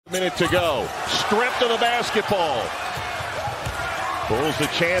Minute to go. Stripped of the basketball. Bulls a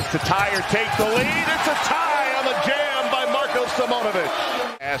chance to tie or take the lead. It's a tie on the jam by Marko Simonovic.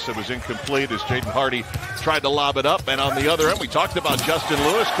 Pass, it was incomplete as Jaden Hardy tried to lob it up. And on the other end, we talked about Justin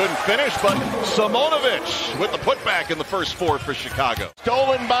Lewis. Couldn't finish, but Simonovic with the putback in the first 4 for Chicago.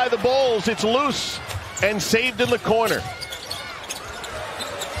 Stolen by the Bulls. It's loose and saved in the corner.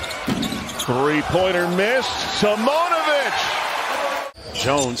 Three-pointer miss. Simonovic.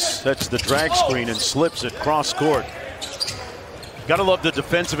 Jones sets the drag screen and slips it cross court. Gotta love the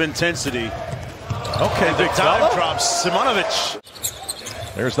defensive intensity. Okay, big time drops. Simonovic.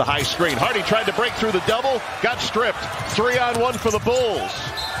 There's the high screen. Hardy tried to break through the double, got stripped. 3-on-1 for the Bulls.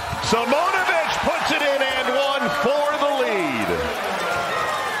 Simonovic puts it in and one for the lead.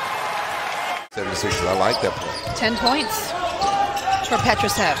 76, I like that play. 10 points for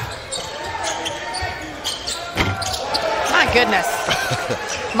Petrosev. My goodness.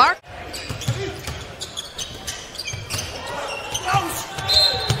 Mark.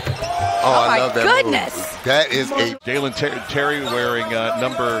 Oh, I love that goodness. Move. That is a Jalen Terry wearing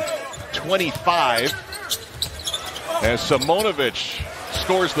number 25 as Simonovic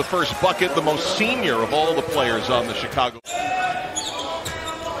scores the first bucket, the most senior of all the players on the Chicago.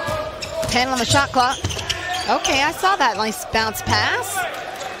 10 on the shot clock. Okay, I saw that nice bounce pass.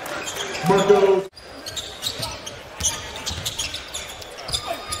 Marko.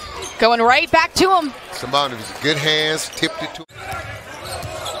 Going right back to him. Simonovic, good hands, tipped it to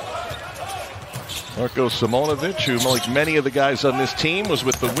Marko Simonovic, who, like many of the guys on this team, was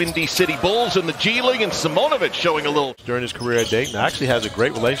with the Windy City Bulls in the G League, and Simonovic showing a little during his career at Dayton. Actually has a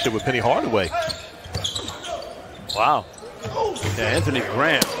great relationship with Penny Hardaway. Wow. Yeah, Anthony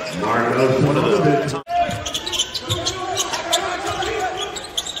Grant. One of the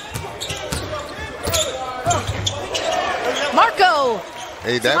Marko.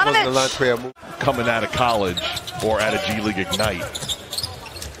 Hey, that Simonovic. wasn't a line trail move. coming out of college or at a G League Ignite.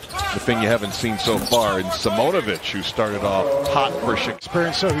 The thing you haven't seen so far, and Simonovic, who started off hot for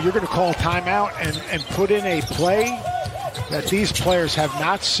Chicago. So you're going to call timeout and put in a play that these players have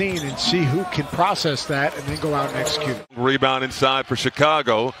not seen and see who can process that and then go out and execute it. Rebound inside for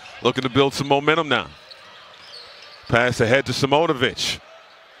Chicago, looking to build some momentum now. Pass ahead to Simonovic.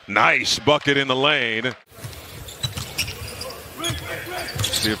 Nice bucket in the lane.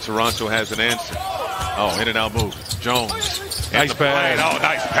 See if Toronto has an answer. Oh, in and out move. Jones. Nice pass. Oh,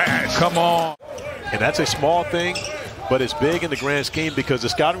 nice pass. Come on. And that's a small thing, but it's big in the grand scheme because the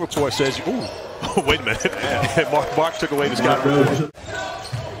scouting report says, ooh, wait a minute. Mark took away the scouting report.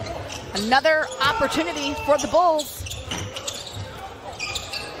 Another opportunity for the Bulls.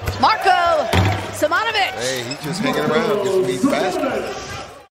 Marko Simonovic. Hey, he's just hanging around, gets me basketball.